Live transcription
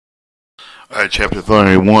Alright, Chapter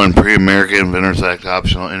 31, Pre-American Inventors Act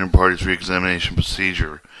Optional Inter-Parties Re-Examination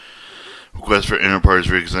Procedure. Request for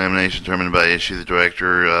inter-parties re-examination determined by issue the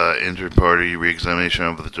director, inter-party re-examination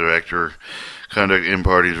of the director, conduct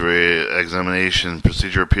in-parties re-examination,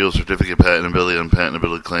 procedure appeal, certificate, patentability,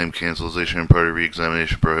 unpatentability claim, cancellation, in-party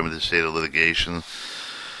re-examination, prohibited state of litigation.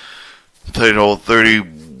 Title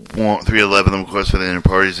 311, the request for the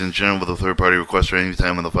inter-parties in general with a third-party requester any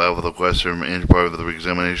time in the file with the requester and inter-party with the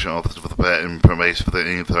re-examination office with the patent pervasive with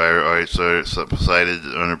any prior rights cited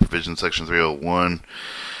under provision section 301.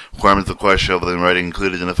 Requirements of the question shall within writing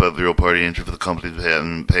include identify the real party entry for the company's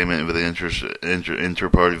patent payment with the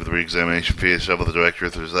inter-party with the re-examination fee shall with the director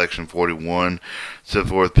through section 41 set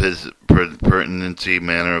forth pertinency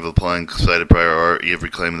manner of applying cited prior art. Every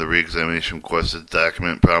claim of the re-examination requested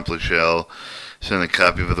document promptly shall send a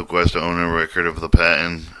copy of the request to owner record of the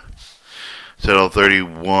patent. Title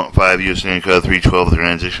 35 U.S. Standard Code 312 the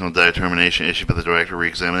transitional determination issued by the director of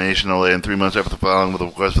re-examination no later than 3 months after the filing with a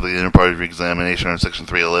request for the inter-party re-examination under section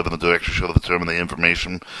 311 the director shall determine the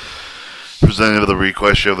information presented with the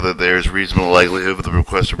request show that there is reasonable likelihood for the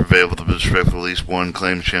request to prevail with respect to at least one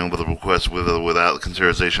claim channel with the request with or without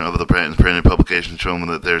consideration of the patent's printed publication showing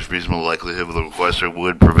that there is reasonable likelihood for the requester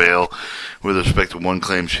would prevail with respect to one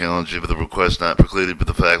claim challenge if the request not precluded by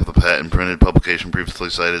the fact of the patent printed publication previously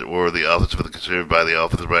cited or the office of the considered by the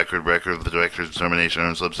office record of the director's determination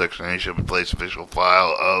under subsection A shall be placed official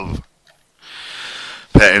file of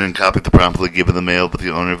patent and copy the promptly given the mail with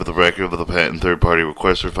the owner of the record of the patent third-party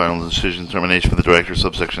requester final decision termination for the director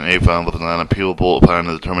subsection A filed with a non-appealable upon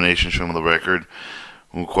the determination shown on the record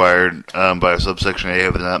required by subsection A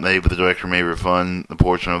if not made, but the director may refund the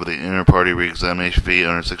portion of the inter-party re-examination fee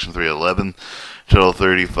under section 311. Title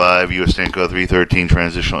 35 U.S. Standard Code 313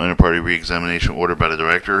 transitional inter-party re-examination ordered by the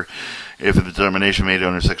director. If the determination made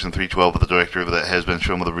under section 312 of the director that has been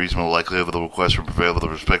shown with a reasonable likelihood of the request to prevail with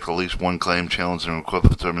respect to at least one claim challenge and request for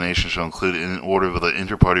determination shall include in order of the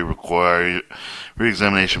inter-party required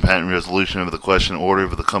re-examination patent resolution of the question order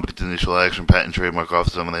of the company's initial action patent trademark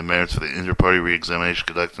office on the merits for the inter-party re-examination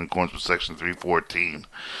conducted in accordance with section 314.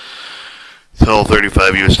 Title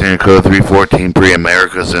 35 U.S. Standard Code 314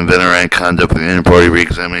 Pre-America's Inventor and Conduct of the Inter-Party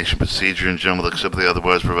Re-Examination Procedure in general except the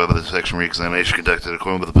otherwise provided by the section re-examination conducted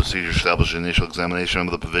according with the procedure established in initial examination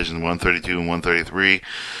under the provisions 132 and 133.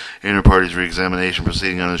 Inter-parties re-examination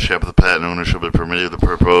proceeding under the chapter of the patent owner shall be permitted to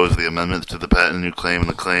propose the amendments to the patent new claim and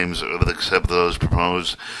the claims of except those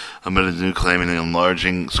proposed amended new claim and the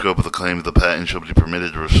enlarging scope of the claim of the patent shall be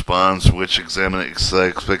permitted to response which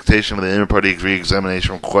expectation of the inter-party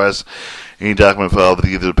re-examination request. Any document filed with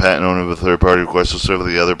either the patent owner or the third-party request will serve with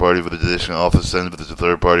the other party with the additional office sent with the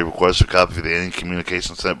third-party request a copy of any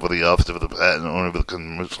communication sent with the office of the patent owner with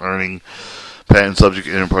concerning patent subject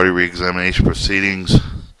inter-party re-examination proceedings.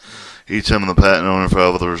 Each time the patent owner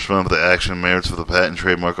filed with the response of the action and merits of the patent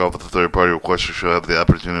trademark office of the third-party requester shall have the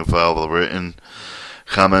opportunity to file with a written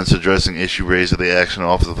comments addressing issue raised at the action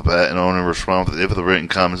office of the patent owner respond if the written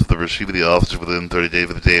comments of the receipt of the officer within 30 days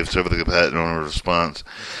of the day of service of the patent owner response.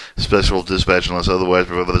 Special dispatch unless otherwise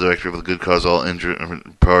provided by the director of the good cause all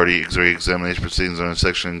inter-party examination proceedings under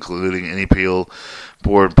section including any appeal,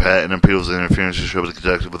 board, patent appeals, and interferences shall be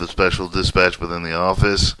conducted with a special dispatch within the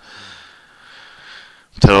office.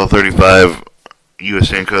 Title 35 U.S.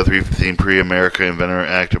 Standard Code 315 Pre-America Inventor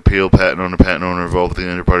Act Appeal Patent owner involved with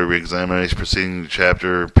the inter-party re-examination proceeding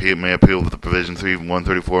chapter may appeal with the provision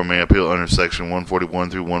 134 may appeal under section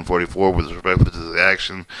 141 through 144 with respect to the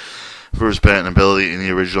action. First, patentability. Any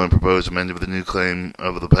originally proposed amended with the new claim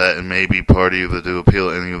of the patent may be party of the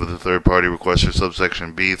appeal any of the third-party requester.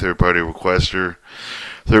 Subsection B, third-party requester.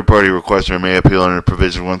 Third-party requester may appeal under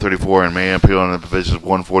provision 134 and may appeal under provisions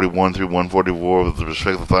 141 through 144 with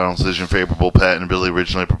respect to the final decision favorable patentability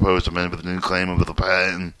originally proposed amended with the new claim of the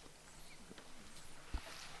patent.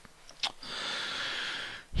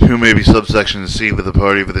 Who may be subsection C with the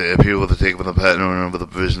party with the appeal with the take of the patent owner of the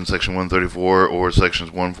provision section 134 or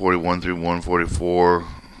sections 141 through 144.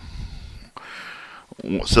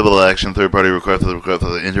 Civil action, third-party request for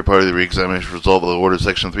the inter-party re-examination result of the order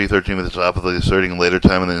section 313 with the top of the asserting a later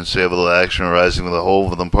time and then civil action arising with the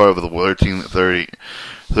whole of the part of the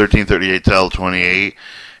 1338 title 28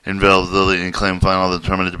 invalidity and claim final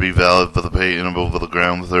determined to be valid for the pay interval for the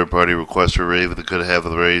ground the third-party requester raised that could have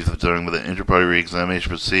raised during the inter-party re-examination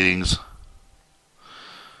proceedings.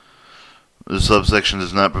 The subsection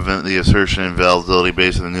does not prevent the assertion of invalidity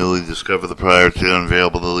based on the newly discovered the prior to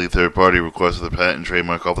unavailability third-party request of the patent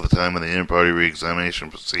trademark off at the time of the inter-party re-examination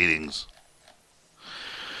proceedings.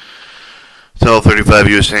 Title 35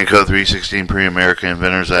 U.S. State Code 316 Pre-American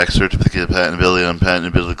Inventors Act Certificate of Patentability on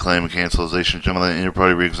Patentability Claim and Cancellation determined in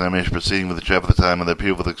inter-party re-examination proceeding with the draft at the time of the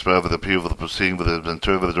appeal with the expired with the appeal with the proceeding with the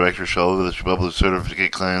inventor with the director shall over the public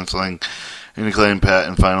certificate cancelling any claim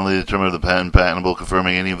patent finally determined the patent patentable,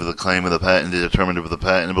 confirming any of the claim of the patent determined of the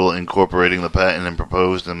patentable, incorporating the patent and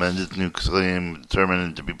proposed amended new claim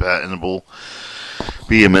determined to be patentable.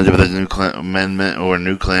 B. Amended with a new amendment or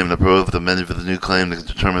new claim. The proposed amended with a new claim to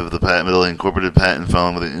determine if the patentability incorporated patent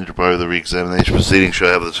following with the inter-party of the re-examination proceeding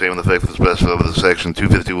shall have the same effect with specified with the section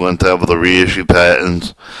 251 tab of the reissued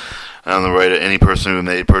patents on the right of any person who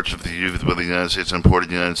made purchase of the use with the United States and imported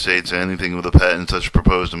the United States anything with a patent such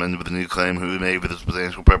proposed amended with a new claim who made with a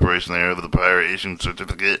substantial preparation thereof of the prior issued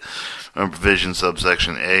certificate or provision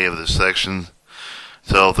subsection A of this section.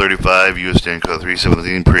 Title 35 U.S. State Code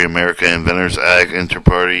 317 Pre-America Inventors Act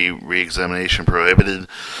Inter-Party Re-Examination Prohibited.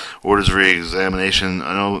 Orders of re-examination.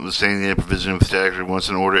 Notwithstanding the provision of the statute, once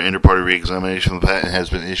an order inter-party re-examination of the patent has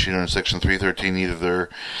been issued under Section 313, neither their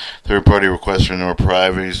third-party requester nor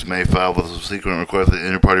parties may file with a subsequent request for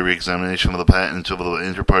inter-party re-examination of the patent until the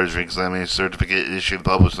inter-party re-examination certificate issued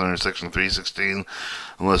published under Section 316,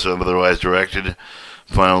 unless otherwise directed.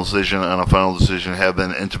 Final decision on a final decision have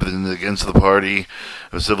been entered against the party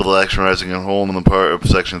of civil action arising in whole on the part of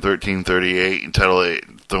Section 1338 Title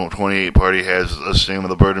 28 party has assumed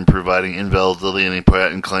the burden providing invalidity in a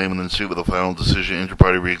patent claim and then suit with a final decision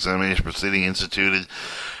inter-party re-examination proceeding instituted.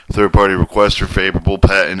 Third-party request for favorable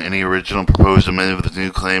patent any original proposed amendment with the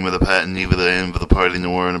new claim of the patent neither the end of the party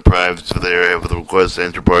nor in the private thereof with the request to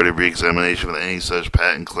inter-party re-examination with any such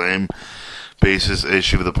patent claim. Basis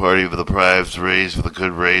issue with the party of the deprived raised with a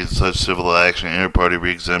good raise such civil action inter-party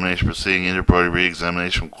re-examination proceeding inter-party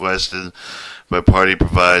re-examination requested by party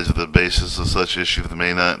provides that the basis of such issue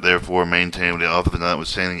may not therefore maintain the author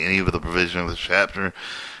notwithstanding any of the provision of the chapter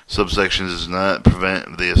subsection does not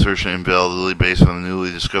prevent the assertion of invalidity based on the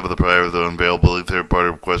newly discovered the prior of the unavailability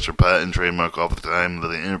third-party request for patent trademark off the time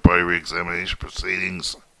of the inter-party re-examination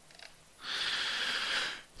proceedings.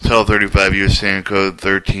 Title 35 U.S. Standard Code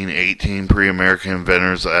 1318 Pre-American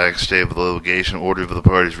Inventors Act State of the Litigation Order for the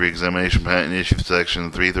Parties Re-Examination Patent Issue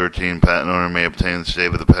Section 313 Patent Owner may obtain the state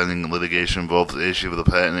of the pending litigation involved with the issue of the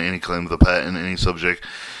patent any claim of the patent any subject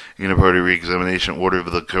inter-party re-examination order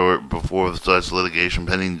of the court before such litigation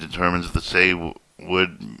pending determines if the state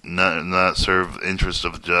would not serve the interest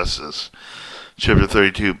of justice. Chapter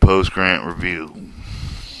 32 Post-Grant Review.